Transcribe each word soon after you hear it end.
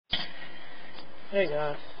Hey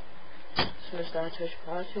guys, it's Mr.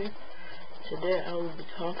 Touch Today I will be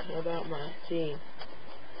talking about my theme.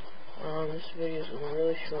 This video is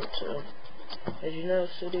really short, so as you know,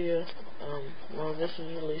 Cydia, this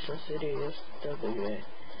is released on Cydia SWA,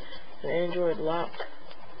 the Android lock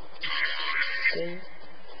thing.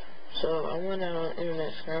 So I went out on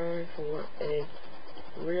internet scouring for a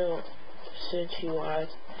real Cinch UI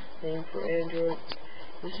thing for Android.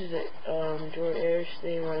 This is a Droid Air's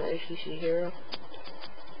theme on the HTC Hero,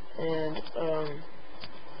 and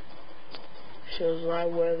shows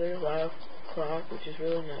live weather, live clock, which is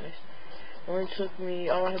really nice. All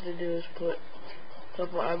I have to do is put a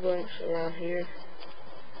couple eye blinks around here,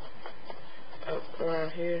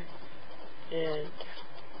 and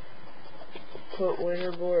put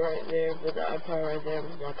winter board right there, put the iPod right there,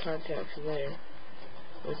 with my contacts there,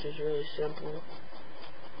 which is really simple.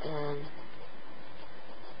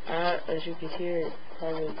 As you can hear,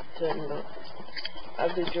 probably setting up. I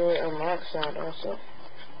have the Droid unlock sound also.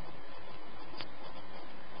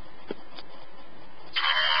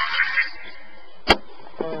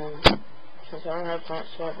 Since I don't have front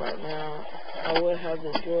swap right now, I would have the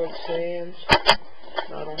Droid Sans,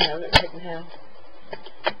 but I don't have it right now.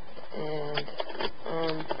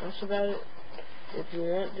 And that's about it. If you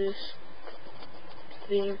want this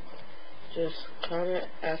theme, just comment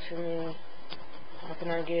asking me how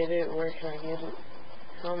can I get it, where can I get it.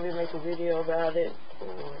 Tell me to make a video about it,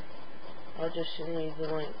 or I'll just send you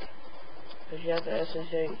the link. Because you have the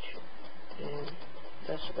SSH, and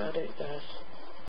that's about it, guys.